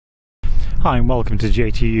Hi and welcome to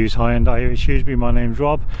JT Used High-End here at Shrewsbury. My name's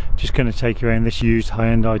Rob. Just going to take you around this used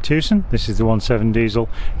high-end Tucson. This is the 1.7 diesel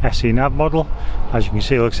SE nav model. As you can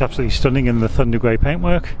see, it looks absolutely stunning in the thunder grey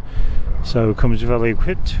paintwork. So it comes well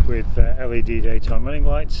equipped with LED daytime running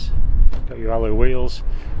lights. Got your alloy wheels,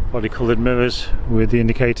 body coloured mirrors with the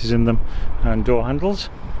indicators in them, and door handles.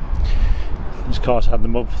 This car's had the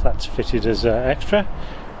mud flaps fitted as extra.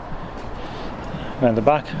 Around the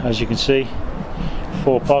back, as you can see,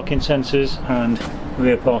 4 parking sensors and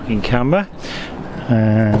rear parking camera.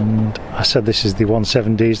 And I said this is the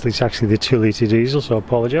 1.7 diesel, it's actually the 2 litre diesel, so I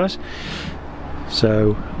apologise.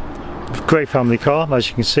 So great family car, as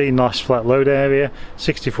you can see, nice flat load area,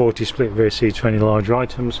 60/40 split rear seats for any larger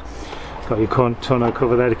items. Got your tonneau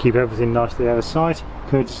cover there to keep everything nicely out of sight.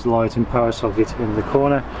 Courtesy light and power socket in the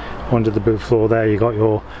corner. Under the boot floor there you got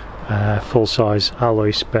your full size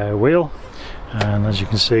alloy spare wheel. And as you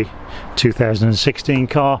can see, 2016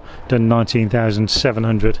 car, done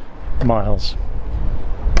 19,700 miles.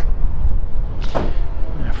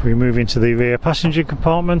 If we move into the rear passenger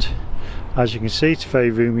compartment, as you can see, it's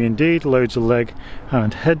very roomy indeed, loads of leg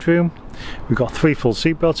and headroom. We've got 3 full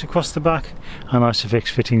seat belts across the back and Isofix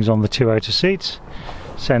fittings on the 2 outer seats.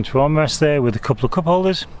 Centre armrest there with a couple of cup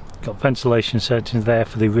holders. Got ventilation settings there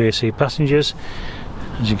for the rear seat passengers.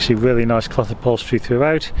 As you can see, really nice cloth upholstery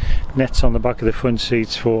throughout. Nets on the back of the front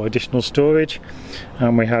seats for additional storage,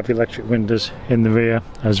 and we have electric windows in the rear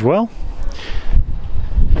as well.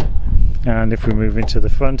 And if we move into the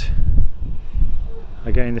front,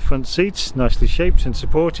 again the front seats nicely shaped and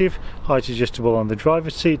supportive, height adjustable on the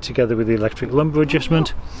driver's seat together with the electric lumbar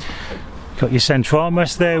adjustment. Got your centre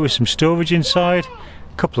armrest there with some storage inside,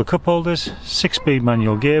 a couple of cup holders, 6-speed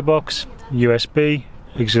manual gearbox, USB,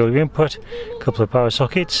 auxiliary input, couple of power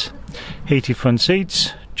sockets, heated front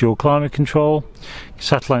seats, dual climate control,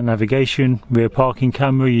 satellite navigation, rear parking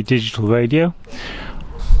camera, your digital radio.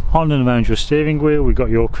 On and around your steering wheel we've got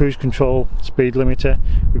your cruise control, speed limiter,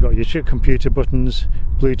 we've got your trip computer buttons,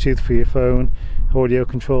 Bluetooth for your phone, audio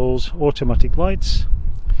controls, automatic lights,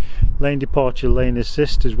 lane departure, lane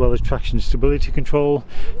assist, as well as traction stability control.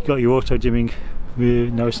 You've got your auto dimming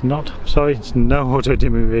no it's not, sorry, it's no auto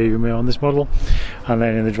dimming rear mirror on this model. And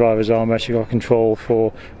then in the driver's armrest you've got control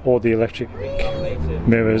for all the electric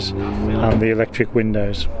mirrors and the electric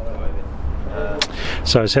windows.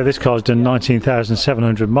 So this car's done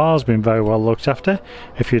 19,700 miles, been very well looked after.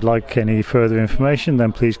 If you'd like any further information,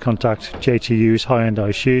 then please contact JT Used High-End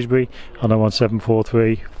Shrewsbury on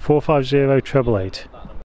 01743 450 888.